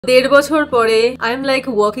দেড় বছর পরে I am like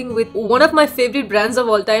working with one of my favorite brands of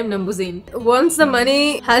all time, Numbuzin. Once the money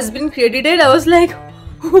has been credited, I was like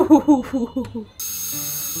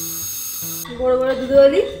বড় বড়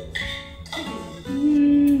দুধওয়ালি।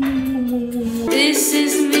 This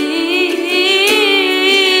is me.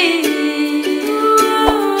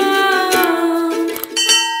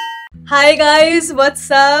 Hi guys, what's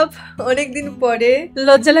up. অনেকদিন পরে,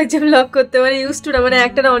 লজ্জা লাগছে blog করতে, মানে use to না, মানে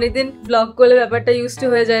একটা না অনেকদিন ব্লগ করলে ব্যাপারটা ইউজ টু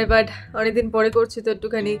হয়ে যায়, বাট অনেকদিন পরে করছি তো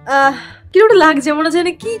একটুখানি কিরকম লাগছে, মনে হচ্ছে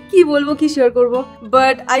না কি বলবো, কি শেয়ার করবো।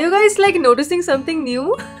 But are you guys like noticing something new?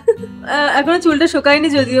 এখনো চুলটা শোকায়নি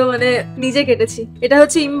যদিও, মানে নিজে কেটেছি। এটা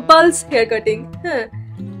হচ্ছে ইম্পালস হেয়ার কাটিং। হ্যাঁ,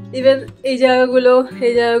 ইভেন এই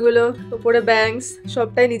জায়গাগুলো উপরে ব্যাংকস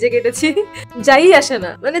সবটাই নিজে কেটেছি। যাই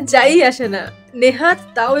আসে না নেহাত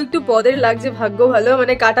তাও একটু পদের লাগছে, ভাগ্য ভালো।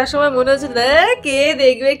 মানে কাটার সময় মনে হচ্ছে না কে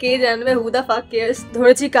দেখবে, কে জানবে, হুদা ফাক কেয়ার্স।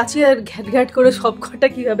 ধরেছি কাছি আর ঘ্যাট করে সব কটা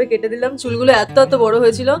কিভাবে কেটে দিলাম। চুলগুলো এত বড়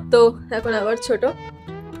হয়েছিল, তো এখন আবার ছোট।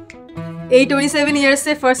 এই 27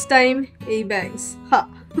 ইয়ার্সে ফার্স্ট টাইম এই ব্যাংকস। হ্যাঁ,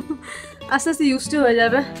 আস্তে আস্তে ইউজ টু হয়ে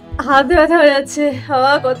যাবে। হাতে ব্যথা হয়ে যাচ্ছে।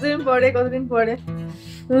 হাওয়া কতদিন পরে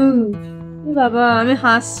বাবা, আমি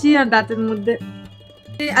হাসছি আর দাঁতের মধ্যে।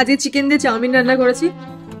 আজকে চিকেন দিয়ে চাউমিন রান্না করেছি,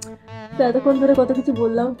 তো এতক্ষণ ধরে কত কিছু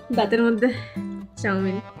বললাম, দাঁতের মধ্যে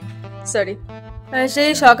চাউমিন, সরি।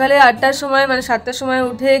 সেই সকালে 8টার সময়, মানে 7টার সময়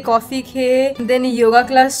উঠে কফি খেয়ে দেন যোগা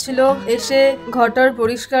ক্লাস ছিল, এসে ঘরটার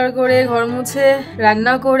পরিষ্কার করে, ঘর মুছে,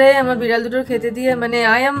 রান্না করে আমার বিড়াল দুটোর খেতে দিয়ে, মানে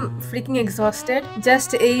I am freaking exhausted.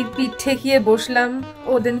 Just এই পিঠ ঠেকিয়ে বসলাম,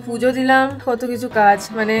 ও দেন পুজো দিলাম, কত কিছু কাজ।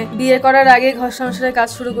 মানে বিয়ে করার আগে ঘর সংসারের কাজ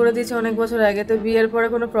শুরু করে দিয়েছি অনেক বছর আগে, তো বিয়ের পরে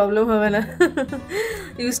কোনো প্রবলেম হবে না।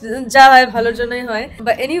 যা হয় ভালোর জন্যই হয়।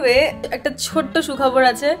 বা এনিওয়ে, একটা ছোট্ট সুখবর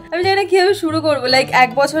আছে। আমি জানি না কিভাবে শুরু করবো। লাইক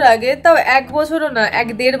 1 বছর আগে, তাও 1 বছরও না,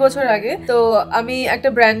 1-1.5 বছর আগে, তো আমি একটা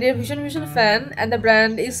ব্র্যান্ডের ভীষণ fan, and the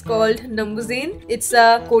brand is called Numbuzin. It's a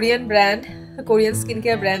Korean brand, a Korean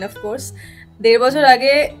skincare brand, of course. 1.5 বছর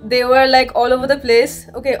আগে they were like all over the place,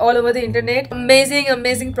 okay, all over the internet.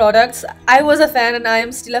 Amazing products. I was a fan and I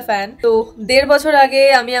am still a fan. তো 1.5 বছর আগে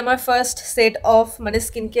আমি আমার first set of মানে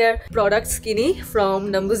skin care products কিনি from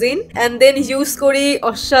Numbuzin, and then use করি,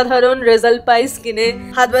 অসাধারণ result পাই স্কিনে।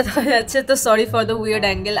 হাত ব্যথা হয়ে যাচ্ছে, তো sorry for the weird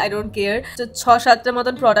angle, I don't care. তো 6-7টার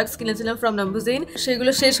মতন প্রোডাক্টস কিনেছিলাম ফ্রম Numbuzin,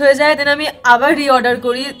 সেগুলো শেষ হয়ে যায়, দেন আমি আবার রিঅর্ডার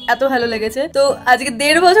করি, এত ভালো লেগেছে। তো আজকে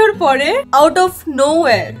 1.5 বছর পরে আউট অফ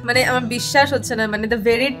নোওয়্যার, মানে আমার বিশ্বাস হচ্ছে না, মানে the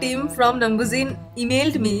very team from Numbuzin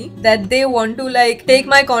emailed me that they want to like take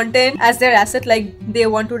my content as their asset, like they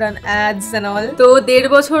want to run ads and all. তো 1.5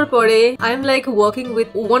 বছর পরে I am like working with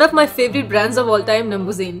one of my favorite brands of all time,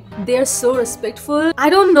 Numbuzin. They are so respectful. I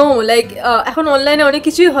don't know, like এখন অনলাইনে অনেক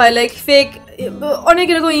কিছুই হয়, like fake অনেক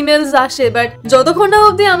এরকম ইমেলস আসে, বাট যতক্ষণ না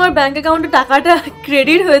অব্দি আমার ব্যাংক অ্যাকাউন্টে টাকাটা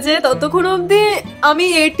ক্রেডিট হয়েছে, ততক্ষণ অব্দি আমি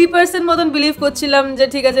 80% মতন বিলিভ করছিলাম যে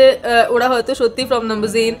ঠিক আছে, ওরা হয়তো সত্যি ফ্রম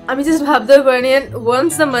Numbuzin। আমি জাস্ট ভাবতে পারিনি, and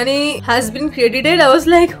once the money has been credited, I was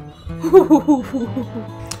like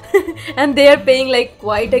and they are paying like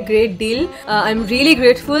quite a great deal. I'm really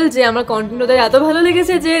grateful যে আমার কন্টেন্ট ওদের এত ভালো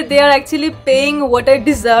লেগেছে যে they are actually paying what I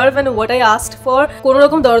deserve and what I asked for. কোনো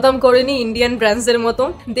রকম দরদাম করেনি ইন্ডিয়ান ব্র্যান্ডস এর মতো।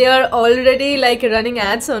 They are already like running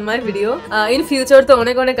ads on my video. In future তো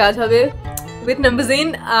অনেক কাজ হবে with Numbuzin.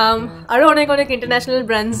 আরো অনেক ইন্টারন্যাশনাল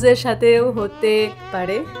ব্র্যান্ডস এর সাথেও হতে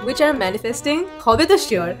পারে, which are manifesting. হবে তো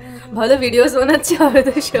শিওর, ভালো ভিডিওস বানাচ্ছি, হবে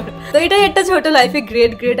তো শিওর। তো এটাই একটা ছোট লাইফে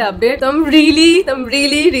গ্রেট আপডেট। তো I'm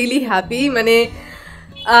really happy, মানে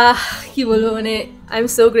কি বলবো, মানে I am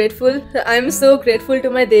so grateful to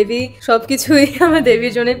my দেবী। সবকিছুই আমার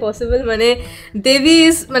দেবীর জন্যই পসিবল। মানে দেবী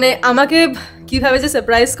ইজ, মানে আমাকে কিভাবে যে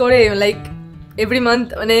সারপ্রাইজ করে লাইক এভরি মান্থ,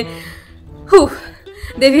 মানে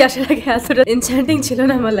দেবী আসার আগে এতটা এনচ্যান্টিং ছিল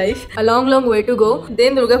না আমার life. Long way to go.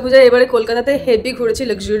 দেন দুর্গাপূজায় এবারে কলকাতাতে হেভি ঘুরেছি,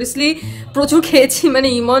 লাক্সারিয়াসলি প্রচুর খেয়েছি, মানে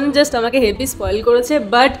ইমন জাস্ট আমাকে হেভি স্পয়েল করেছে,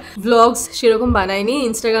 বাট ভ্লগস সেরকম বানাইনি।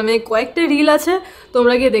 ইনস্টাগ্রামে কয়েকটা রিল আছে,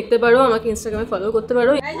 তোমরা গিয়ে দেখতে পারো, আমাকে ইনস্টাগ্রামে ফলো করতে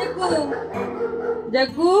পারো।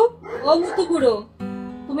 জাগু, ও মুতুপুরো,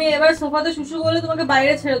 তুমি এবার সোফাতে শুশু করলে তোমাকে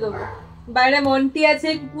বাইরে ছেড়ে দেবো। বাইরে মন্টি আছে,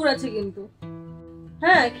 কুকুর আছে, কিন্তু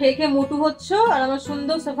হ্যাঁ, খেয়ে মোটু হচ্ছ আর আমার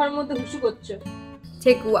সুন্দর সোফার মধ্যে হুসু করছো।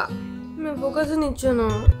 ঠেকুয়া, ফোকাসও নিচ্ছ না,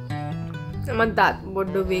 আমার দাঁত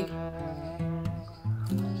বড্ড বিগ।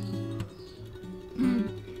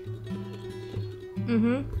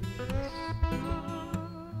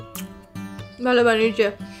 ভালো বানিয়েছে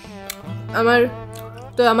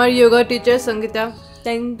আমার yoga teacher Sangeeta,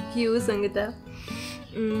 thank you Sangeeta,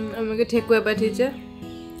 আমাকে ঠেকুয়া পাঠিয়েছে।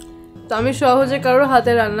 তো আমি সহজে কারোর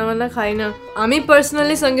হাতে রান্না বান্না খাই না। আমি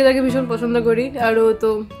পার্সোনালি সঙ্গীতাকে ভীষণ পছন্দ করি, আর ও তো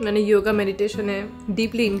মানে যোগা মেডিটেশনে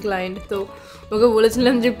ডিপলি ইনক্লাইন্ড। তো ওকে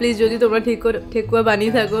বলেছিলাম যে প্লিজ যদি তোমরা ঠেকুয়া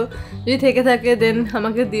বানিয়ে থাকো, যদি থেকে থাকে দেন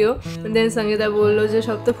আমাকে দিও। দেন সঙ্গীতা বললো যে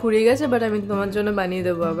সব তো ফুরিয়ে গেছে, বাট আমি তোমার জন্য বানিয়ে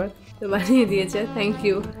দেবো আবার। তো বানিয়ে দিয়েছে, thank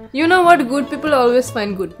you. You know what, good people always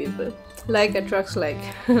find good people, like attracts like.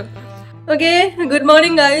 Okay, good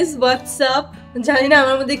morning guys, WhatsApp. জানি না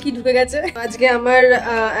আমার মধ্যে কি ঢুকে গেছে। আজকে আমার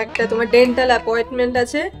একটা তোমার ডেন্টাল অ্যাপয়েন্টমেন্ট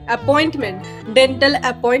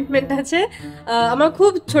আছে। আমার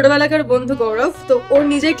খুব ছোটবেলাকার বন্ধু গৌরব, তো ওর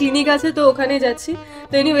নিজের ক্লিনিক আছে, তো ওখানে যাচ্ছি।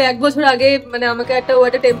 তো এনিওয়ে 1 বছর আগে মানে আমাকে একটা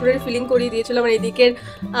টেম্পোরারি ফিলিং করিয়ে দিয়েছিল। আমার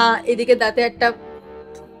এদিকে দাঁতে একটা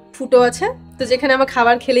ফুটো আছে, তো যেখানে আমার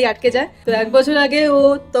খাবার খেলেই আটকে যায়। তো 1 বছর আগে ও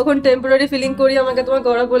তখন টেম্পোরারি ফিলিং করিয়ে আমাকে তোমার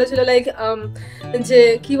গৌরব বলেছিল লাইক যে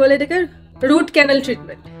কি বলে এটাকে, রুট ক্যানেল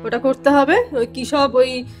ট্রিটমেন্ট, ওটা করতে হবে। ওই কি সব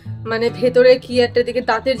ওই মানে ভেতরে কি একটা দিকে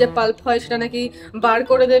দাঁতের যে পাল্প হয় সেটা নাকি বার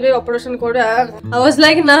করে দেবে অপারেশন করে। আই ওয়াজ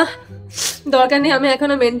লাইক না, দরকার নেই, আমি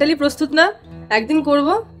এখনো মেন্টালি প্রস্তুত না, একদিন করব।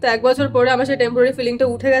 তো 1 বছর পরে আমার সেই টেম্পোরারি ফিলিংটা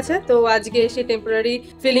উঠে গেছে। তো আজকে সেই টেম্পোরারি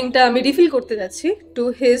ফিলিংটা আমি রিফিল করতে যাচ্ছি টু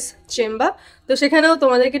হিজ চেম্বার। তো সেখানেও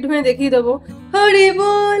তোমাদেরকে একটু দেখিয়ে দেবো। হরি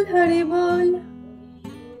বল হরি বল।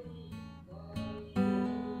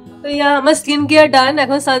 তো আমার স্কিন কেয়ার ডান,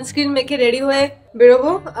 এখন সানস্ক্রিন মেখে রেডি হয়ে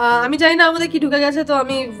বেরোবো। আমি জানি না আমাদের কি ঢুকে গেছে, তো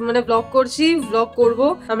আমি মানে ব্লগ করবো।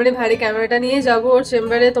 আমি ভারী ক্যামেরাটা নিয়ে যাবো ওর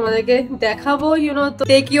চেম্বারে, তোমাদেরকে দেখাবো। ইউনো, তো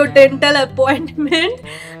take your dental appointment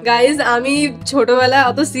guys. আমি ছোটবেলায়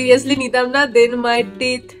অত সিরিয়াসলি নিতাম না, দেন my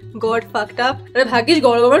teeth goat fucked up. মানে ভাগ্যিস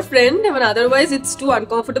গৌরব আমার ফ্রেন্ড, মানে otherwise it's two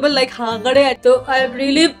uncomfortable like হাগারে। তো আই এম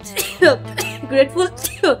রিয়েলি গ্রেটফুল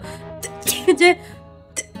যে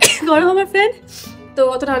গৌরব আমার ফ্রেন্ড, তো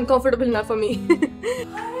অতটা আনকমফোর্টেবল না ফর মি।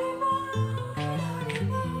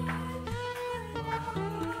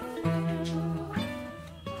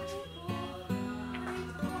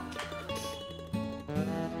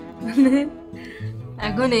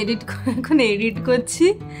 এখন এডিট করছি,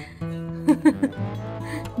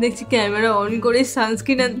 দেখছি ক্যামেরা অন করে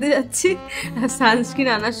সানস্ক্রিন আনতে যাচ্ছি। আর সানস্ক্রিন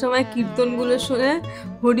আনার সময় কীর্তনগুলো শুনে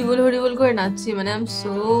হরিবল করে নাচছি। মানে I am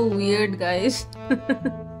so weird guys.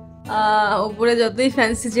 ওপরে যতই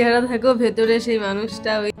ফ্যান্সি চেহারা থাকো, ভেতরে সেই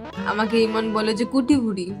মানুষটা ওই আমাকে ইমন বলে যে কুটি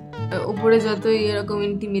বুড়ি। ওপরে যতই এরকম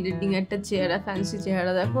ইন্টিমিডেটিং একটা চেহারা, ফ্যান্সি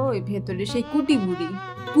চেহারা দেখো, ওই ভেতরে সেই কুটি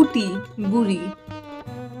বুড়ি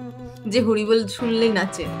যে হরিবল শুনলেই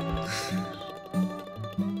নাচে।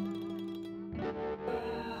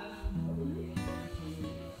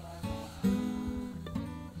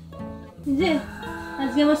 যে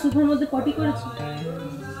আজকে আমার সোফার মধ্যে পটি করেছো,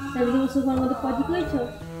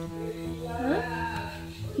 হ্যাঁ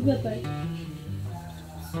কি ব্যাপার?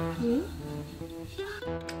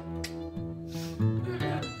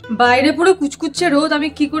 বাইরে পুরো কুচকুচ্ছে রোদ, আমি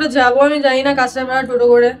কি করে যাবো আমি জানি না কাঁচরা পাড়া টোটো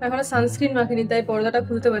করে। এখনো সানস্ক্রিন মাখিনি, তাই পর্দাটা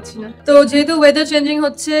খুলতে পারছি না। তো যেহেতু ওয়েদার চেঞ্জিং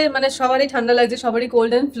হচ্ছে, মানে সবারই ঠান্ডা লাগছে, সবারই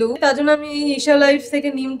কোল্ড অ্যান্ড ফ্লু, তার জন্য আমি ঈশা লাইফ থেকে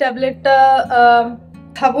নিম ট্যাবলেটটা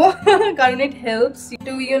খাবো, কারণ it helps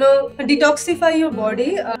to you know detoxify your body.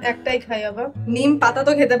 একটাই খাই আবার। নিম পাতা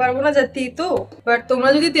তো খেতে পারবো না, যা তেতো, বাট তোমরা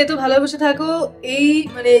যদি তেতো ভালোবেসে থাকো, এই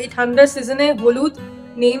মানে এই ঠান্ডার সিজনে হলুদ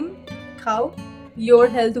নিম খাও, your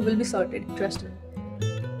health will be sorted, trust me.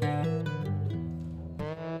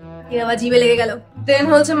 আবার জিভে লেগে গেল। দেন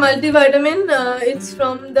হচ্ছে multivitamin, it's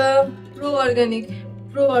from the pro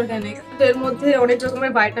organic. তো এর মধ্যে অনেক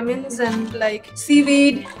রকমের vitamins and like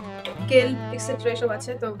seaweed, cane etcetera এসব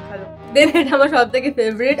আছে, তো ভালো। দেন এটা আমার সব থেকে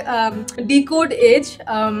ফেভারিট, ডিকোড এজ।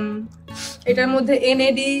 এটার মধ্যে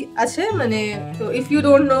NAD আছে, মানে তো if you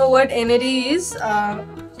don't know what NAD is,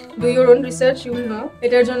 do your own research, you will no.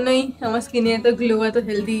 এটার জন্যই আমার স্কিনে এত গ্লো, এত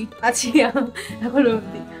হেলদি আছি এখন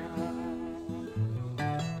অবধি।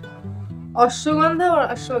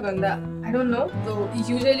 অশ্বগন্ধা আই ডোন্ট নো, তো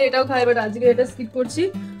ইউজুয়ালি এটাও খাই, বাট আজকে এটা স্কিপ করছি।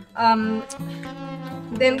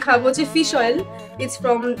 দেন খাবো হচ্ছে fish oil, it's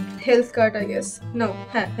from health cart I guess, no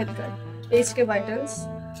হ্যাঁ health cart, HK vitals.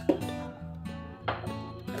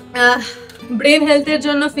 Brain হেলথের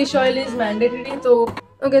জন্য ফিশ অয়েল ইজ ম্যান্ডেটরি। তো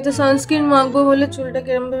ওকে, তো সানস্ক্রিন মাখবো বলে চুলটা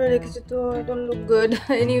কিরম ভাবে রেখেছি, তো I don't look good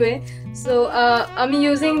anyway. So আমি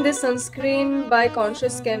using this sunscreen by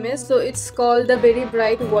conscious chemist. So it's called the very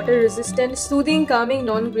bright water resistant soothing coming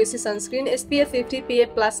non Gracie sunscreen, SPF 50 PA++++।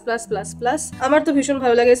 আমার তো ভীষণ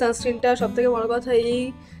ভালো লাগে সানস্ক্রিনটা। সব থেকে বড় কথা এই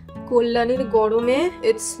কল্যাণীর গরমে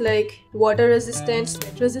it's like water resistant,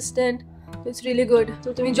 স্ওয়েট resistant, it's really good. তো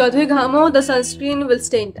তুমি যতই ঘামো, the sunscreen will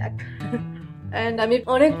stay intact. And আমি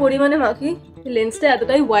অনেক পরিমাণে মাখি। লেন্সটা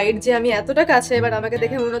এতটাই ওয়াইড যে আমি এতটা কাছে, এবার আমাকে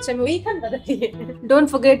দেখে মনে হচ্ছে আমি ওইখানটা দেখি। Don't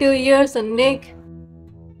forget your ears and neck.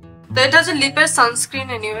 তো এটা হচ্ছে লিপের সানস্ক্রিন।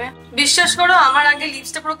 এনিওয়ে বিশ্বাস করো আমার আগে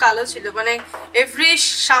লিপসটা পুরো কালো ছিল, মানে এভরি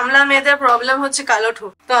সামলা মেয়েদের প্রবলেম হচ্ছে কালো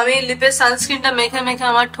ঠোঁট। তো আমি লিপের সানস্ক্রিনটা মেখে মেখে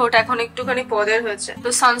আমার ঠোঁট এখন একটুখানি পদের হয়েছে। তো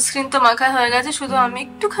সানস্ক্রিন তো মাখা হয়ে গেছে, শুধু আমি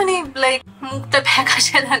একটুখানি লাইক মুখটা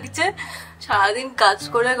ফ্যাকাশে লাগছে সারাদিন কাজ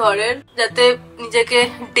করে ঘরের, যাতে নিজেকে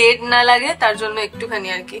ডেড না লাগে তার জন্য একটুখানি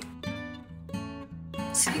আর কি।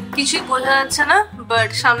 কিছুই বোঝা যাচ্ছে না, বাট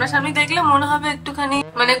সামনাসামনি দেখলে মনে হবে একটুখানি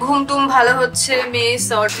মানে ঘুম টুম ভালো হচ্ছে, মেয়ে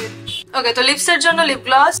সর্টেড। ওকে, তো লিপস এর জন্য লিপ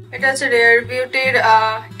গ্লস, এটা হচ্ছে rare বিউটির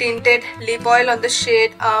tinted lip oil on the shade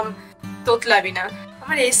তোতলাবিনা।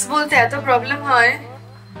 আমার এস বলতে এত প্রবলেম হয়।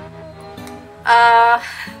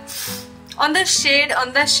 অন দ্য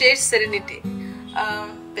শেড সেরেনিটি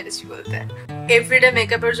পেরেছি বলতে। এভরিডে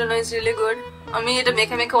মেকআপের জন্য ইজ রিয়েলি গুড। আমি এটা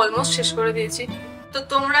মেখে মেখে অলমোস্ট শেষ করে দিয়েছি। তো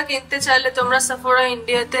তোমরা কিনতে চাইলে তোমরা সাফোরা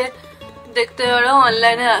ইন্ডিয়াতে দেখতে পারো,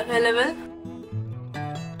 অনলাইনে অ্যাভেলেবেল।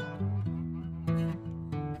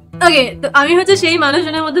 ওকে, তো আমি হচ্ছে সেই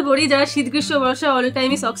মানুষজনের মধ্যে পড়ি যারা শীত গ্রীষ্ম বর্ষা অল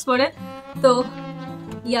টাইমই সক্স পরে। তো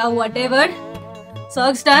ইয়া হোয়াট এভার,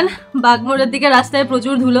 সক্স ডান। বাগমোড়ের দিকে রাস্তায়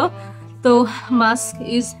প্রচুর ধুলো, তো mask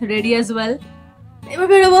is ready as well. এবার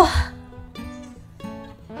বেরোবো।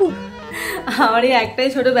 আমার এই একটাই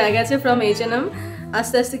ছোট ব্যাগ আছে ফ্রম H&M,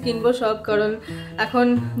 আস্তে আস্তে কিনবো সব, কারণ এখন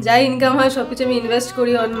যাই ইনকাম হয় সবকিছু আমি ইনভেস্ট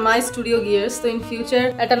করি অন মাই স্টুডিও গিয়ার্স। তো ইন ফিউচার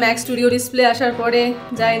একটা ম্যাক স্টুডিও ডিসপ্লে আসার পরে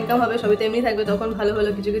যা ইনকাম হবে সবই তেমনি থাকবে, তখন ভালো ভালো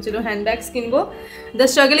কিছু কিছু হ্যান্ডব্যাগস কিনবো। The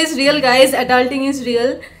struggle is real guys, adulting is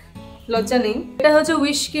real, লজ্জা নেই। এটা হচ্ছে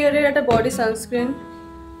উইশ কেয়ারের একটা বডি সানস্ক্রিন।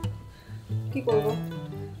 কি করবো,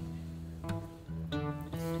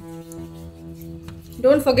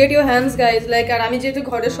 don't forget your hands guys. Like আর আমি যেহেতু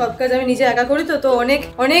ঘরের সব কাজ আমি নিজে একা করি, তো অনেক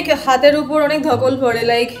অনেক হাতের উপর অনেক ধকল পড়ে।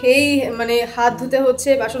 লাইক এই মানে হাত ধুতে হচ্ছে,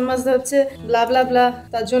 বাসন মাজতে হচ্ছে, ব্লা ব্লা ব্লা,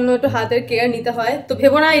 তার জন্য একটু হাতের কেয়ার নিতে হয়। তো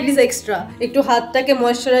ভেবো না ইট ইজ এক্সট্রা, একটু হাতটাকে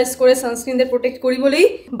ময়েশ্চারাইজ করে সানস্ক্রিন দিয়ে প্রোটেক্ট করি বলেই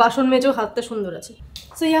বাসন মেজেও হাতটা সুন্দর আছে।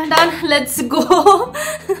 So yeah done, let's go.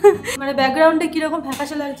 মানে ব্যাকগ্রাউন্ডে কিরকম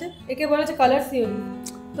ফ্যাকাশে লাগছে, একে বলা হচ্ছে কালার থিওরি।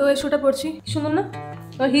 তো এই শোটা পড়ছি, সুন্দর না?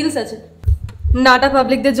 আর হিলস আছে। নাটা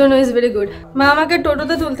পাবলিকদের জন্য ইজ ভেরি গুড। মা আমাকে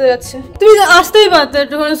টোটোতে তুলতে যাচ্ছে, তুমি আসতেই পারতো,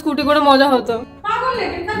 একটুখানি স্কুটি করে মজা হতো।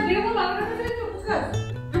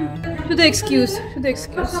 শুধু এক্সকিউজ, শুধু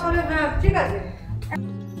এক্সকিউজ। ঠিক আছে,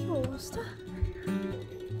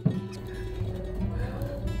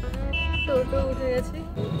 টোটো উঠে গেছি।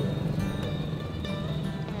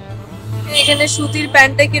 এখানে সুতির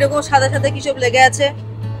প্যান্টটা কিরকম সাদা সাদা কি সব লেগে আছে,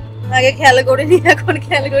 আগে খেয়াল করিনি, এখন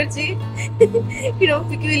খেয়াল করছি। কিরকম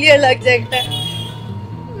পিকুলিয়ার লাগছে একটা।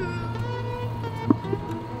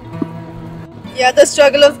 Yeah, the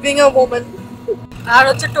struggle of being a woman. আর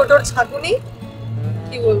হচ্ছে টোটোর ছাগুনি,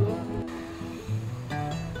 কি বলবো।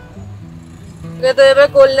 তো এবার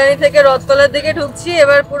কল্যাণী থেকে রথতলার দিকে ঢুকছি।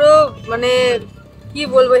 এবার পুরো মানে কি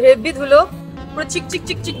বলবো, হেভি ধুলো, পুরো চিক চিক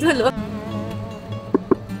চিক চিক ধুলো।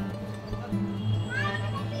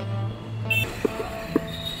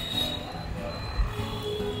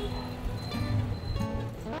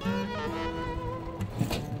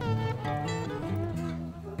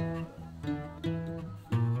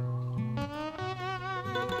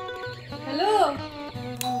 হ্যালো,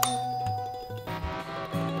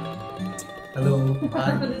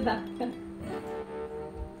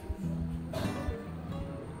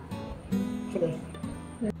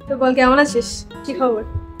 তো বল কেমন আছিস, কি খবর?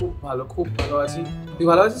 খুব ভালো, খুব ভালো আছি। তুই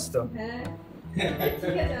ভালো আছিস তো? হ্যাঁ,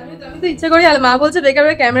 আমি তো ইচ্ছা করি। আর মা বলছে বেকার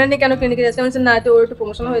বেকার ক্যামেরা নিয়ে কেন ক্লিনিকে যাচ্ছে। আমি বলছি না, তো ওর একটু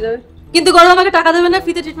প্রমোশন হয়ে যাবে। কিন্তু গরম আমাকে টাকা দেবে না,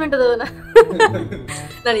 ফ্রিতে ট্রিটমেন্টও দেবে না।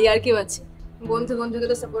 না আর কি পাচ্ছি, বন্ধু বন্ধুকে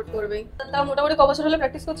তো সাপোর্ট করবেই। তাও মোটামুটি ক বছর হলো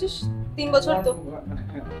প্র্যাকটিস করছিস? 3 বছর। তো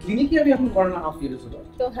ক্লিনিকে আমি এখন করোনা হাফ ইয়ার হলো।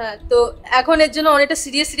 তো হ্যাঁ, তো এখন এর জন্য অনেকটা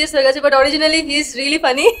সিরিয়াস হয়ে গেছে, but originally he is really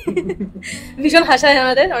funny. ভীষণ হাসায়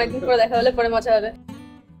আমাদের, অনেকদিন পরে দেখা হলে পরে মজা হবে।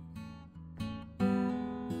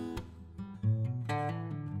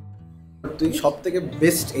 তুই সবথেকে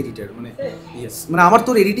বেস্ট এডিটর, মানে ইয়েস, মানে আমার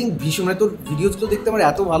তোর এডিটিং ভীষণ, মানে তোর ভিডিওসগুলো দেখতে আমার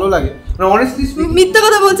এত ভালো লাগে। মানে অনেস্টলি মিথ্যা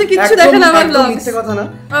কথা বলছে, কিছু দেখে না আমার ব্লগ। মিথ্যা কথা না,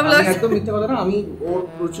 একদম মিথ্যা কথা না। আমি ওর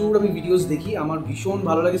প্রচুর ভিডিওস দেখি, আমার ভীষণ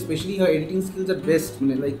ভালো লাগে। স্পেশালি হার এডিটিং স্কিলস আর বেস্ট,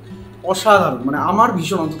 মানে লাইক অসাধারণ। মানে আমার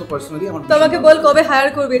ভীষণ, অন্তত পার্সোনালি আমার। তোমাকে বল কবে হায়ার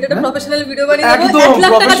করবে, এটা একটা প্রফেশনাল ভিডিও বানিয়ে দেব, একদম 1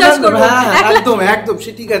 লাখ টাকা চার্জ করব। হ্যাঁ একদম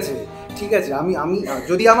সে ঠিক আছে, ঠিক আছে। আমি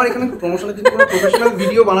যদি আমার এখানে প্রমোশনের জন্য কোনো প্রফেশনাল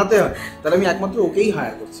ভিডিও বানাতে হয়, তাহলে আমি একমাত্র ওকেই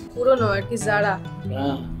হায়ার করছি। পুরনো আর কি যারা।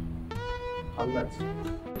 হ্যাঁ, ভালো লাগছে।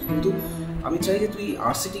 কিন্তু আমি চাই যে তুই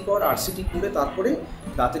আরসিটি কর, আরসিটি করে তারপরে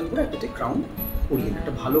দাঁতের উপরে একটা ক্রাউন করিয়ে,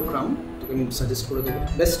 একটা ভালো ক্রাউন তোকে আমি সাজেস্ট করে দেবো,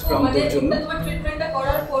 বেস্ট ক্রাউন তোর জন্য।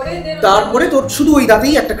 তারপরে তোর শুধু ওই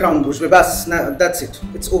দাঁতেই একটা ক্রাউন বসবে, ব্যাস, না দ্যাটস ইট,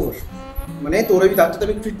 ইটস ওভার। মানে তোর ওই দাঁতটাতে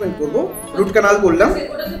আমি ট্রিটমেন্ট করবো, রুট কানাল করলাম।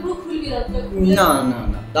 না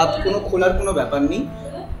দাঁত কোনো খোলার কোনো ব্যাপার নেই।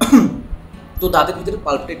 তো দাঁতের ভিতরে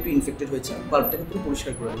পাল্পটা একটু ইনফেক্টেড হয়েছে, পাল্পটাকে পুরো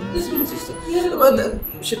পরিষ্কার করে দেবো।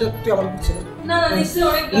 সেটা তুই আমার হচ্ছে না না নিশ্চয়ই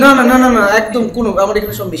অনেক না না না না না একদম কোনো, আমার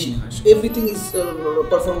এখানে সব মেশিন হয়, এভরিথিং ইজ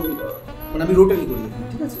পারফর্ম, মানে আমি রোটারি করি এখানে,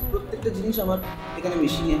 ঠিক আছে? প্রত্যেকটা জিনিস আমার এখানে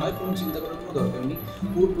মেশিনে হয়, কোনো চিন্তা করার কোনো দরকার নেই।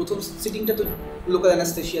 পুরো প্রথম সিটিংটা তো লোকাল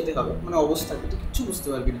অ্যানাস্থেশিয়াতে হবে, মানে অবস্থা তো কিচ্ছু বুঝতে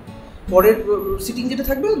পারবি না। পরের সিটিং যেটা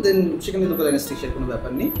থাকবে দেন সেখানে লোকাল অ্যানাস্থেশিয়ার কোনো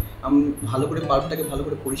ব্যাপার নেই। ভালো করে পাল্পটাকে ভালো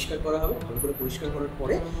করে পরিষ্কার করা হবে, ভালো করে পরিষ্কার করার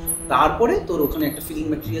পরে তারপরে তোর ওখানে একটা ফিলিং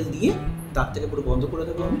ম্যাটেরিয়াল দিয়ে দাঁত থেকে পুরো বন্ধ করে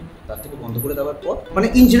দেবো আমি। দাঁত থেকে বন্ধ করে দেওয়ার পর, মানে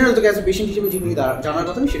ইন জেনারেল তোকে অ্যাজ এ পেশেন্ট হিসেবে যেগুলি জানার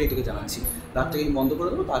কথা আমি সেটাই তোকে জানাচ্ছি। দাঁত থেকে বন্ধ করে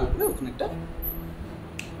দেবো, তার উপরে ওখানে একটা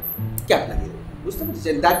ক্যাপ লাগিয়ে দেবো, বুঝতে পারছিস?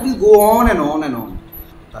 That will go on and on and on.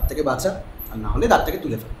 দাঁত থেকে বাঁচা, আর না হলে দাঁত থেকে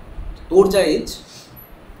তুলে ফেল। তোর যা এজ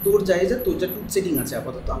আর তোর যা টুথ সেটিং আছে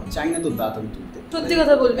আপাতত, আমি চাই না তোর দাঁত আমি তুলতে। সত্যি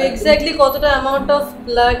কথা বলবি, এক্স্যাক্টলি কতটা অ্যামাউন্ট অফ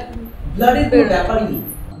ব্লাডের কোনো ব্যাপারই নেই।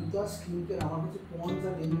 আমি তো স্কিন কেয়ার, আমার কাছে পন্ডস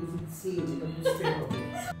আর ডেলিভারি সেম, এটা বুঝতে হবে।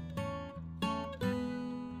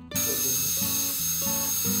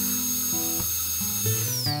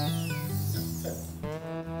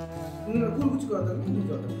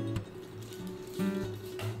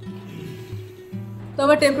 তো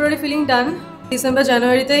আমার টেম্পোরারি ফিলিং ডান। ডিসেম্বর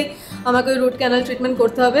জানুয়ারিতেই আমাকে ওই রুট ক্যানাল ট্রিটমেন্ট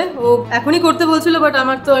করতে হবে। ও এখনই করতে বলছিল, বাট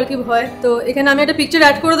আমার তো আর কি ভয়। তো এখানে আমি একটা পিকচার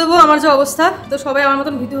অ্যাড করে দেবো আমার যে অবস্থা, তো সবাই আমার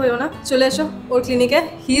মতন ভীতু হয়েও না, চলে এসো ওর ক্লিনিকে।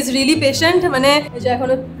 হি ইজ রিয়েলি পেশেন্ট, মানে যে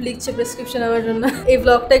এখনো লিখছে প্রেসক্রিপশন আমার জন্য। এই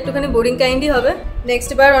ব্লগটা একটুখানি বোরিং কাইন্ডই হবে।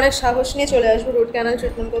 নেক্সট বার অনেক সাহস নিয়ে চলে আসবো রুট ক্যানাল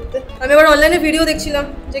ট্রিটমেন্ট করতে। আমি এবার অনলাইনে ভিডিও দেখছিলাম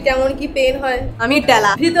যে কেমন কি পেন হয়। আমি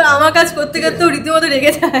টেলা ভিতর আমার কাজ করতে করতেও রীতিমতো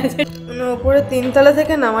রেগে যায়। ওপরে 3 তলা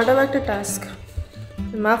থেকে নামাটাও একটা টাস্ক।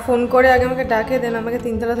 মা ফোন করে আগে আমাকে ডাকে, দেন আমাকে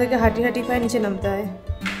 3 তলা থেকে হাঁটি পায়ে নিচে নামতে হয়।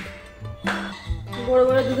 বড়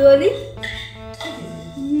বড় দুধওয়ালি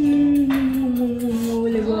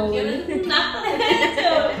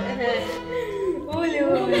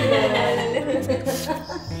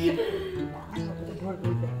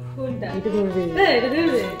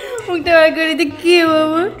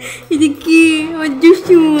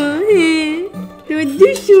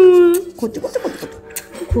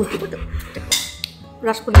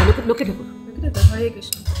রাসপূর্ণা লোকে ঠাকুর হরে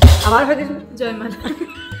কৃষ্ণ, আবার হরে কৃষ্ণ, জয় মা।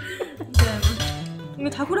 কিন্তু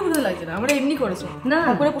ঠাকুরের পুজো লাগছে না, আমরা এমনি করেছি না,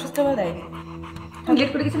 ঠাকুরের প্রসাদ চাওয়া দেয়নি। লেট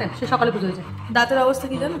করে গেছি না, সে সকালে পুজো হয়েছে। দাঁতের অবস্থা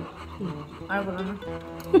কি জানো? আর বলো না।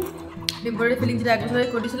 টেম্পোরারি ফিলিং যেটা 1 বছর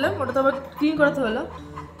আগে করেছিলাম, ওটা তো আবার ক্লিন করাতে হলো।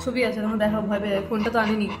 ছবি আছে, তোমার দেখো, ভয় পেয়ে ফোনটা তো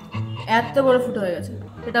আনিনি। এত বড় ফুটো হয়ে গেছে।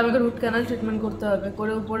 এটা আমাকে রুট ক্যানাল ট্রিটমেন্ট করতে হবে,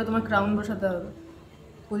 করে উপরে তোমার ক্রাউন বসাতে হবে।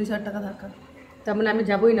 25,000 টাকা থাকা। তার মানে আমি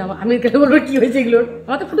যাবোই না। আমি কেন বলবো কি হয়েছে এগুলোর?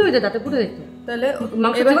 আমার তো ফুটে হয়েছে, দাঁতে ফুটে হয়েছে। তাহলে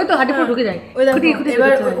এবার তো হাঁটি পুরো ঢুকে যায়। ওই দেখো,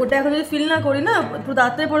 এবার ওটা এখন যদি ফিল না করি না, পুরো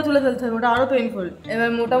দাঁতের পরে তুলে ফেলতে হবে, ওটা আরো পেইনফুল। এবার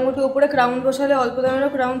মোটামুটি উপরে ক্রাউন বসালে অল্প দামেরও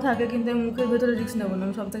ক্রাউন থাকে, কিন্তু মুখের ভেতরে রিস্ক নেবো না,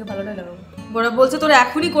 আমি সব থেকে ভালোটাই লাগাবো। বড় বলছে তোর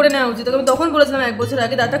এখনই করে নেওয়া উচিত। আমি তখন বলেছিলাম 1 বছর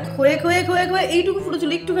আগে, দাঁতটা ক্ষয়ে এইটুকু ফুটো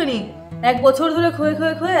ছিল, একটুখানি। 1 বছর ধরে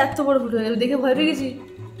ক্ষয়ে এত বড় ফুটো হয়ে গেল, দেখে ভয় পেয়ে গেছি।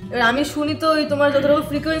 এবার আমি শুনি তো ওই তোমার যত রকম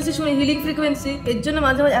ফ্রিকোয়েন্সি শুনি, হিলিং ফ্রিকোয়েন্সি, এর জন্য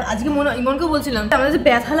মাঝে মাঝে আজকে ইমনকেও বলছিলাম, আমাদের যে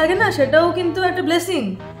ব্যথা লাগে না, সেটাও কিন্তু একটা ব্লেসিং।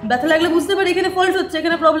 ব্যথা লাগলে বুঝতে পারি এখানে ফল্ট হচ্ছে,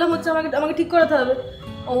 এখানে প্রবলেম হচ্ছে, আমাকে ঠিক করাতে হবে।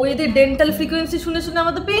 ওই যে ডেন্টাল ফ্রিকোয়েন্সি শুনে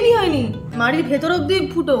আমার তো পেনই হয়নি, মাড়ির ভেতর অব্দি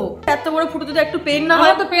ফুটো। এত বড় ফুটো যদি একটু পেন না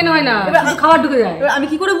হয়, তো পেন হয় না, খাবার ঢুকে যায়। এবার আমি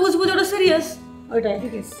কি করে বুঝবো যে ওটা সিরিয়াস? ওইটাই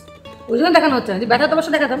ঠিক আছে, ওই জন্য দেখানো হচ্ছে না। যে ব্যথা তোমার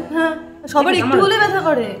সাথে দেখাতাম, হ্যাঁ, সবার একটু হলে ব্যথা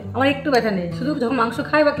করে। আমার একটু ব্যথা নেই, শুধু যখন মাংস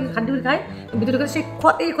খায় বা খাদ্য খায় ভিতরে করে সেই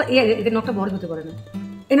এদের নখটা বড় হতে পারে না,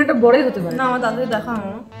 এই নখটা বড়ই হতে পারে না। আমার দাদুকে দেখা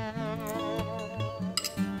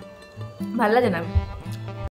ভালো লাগে না।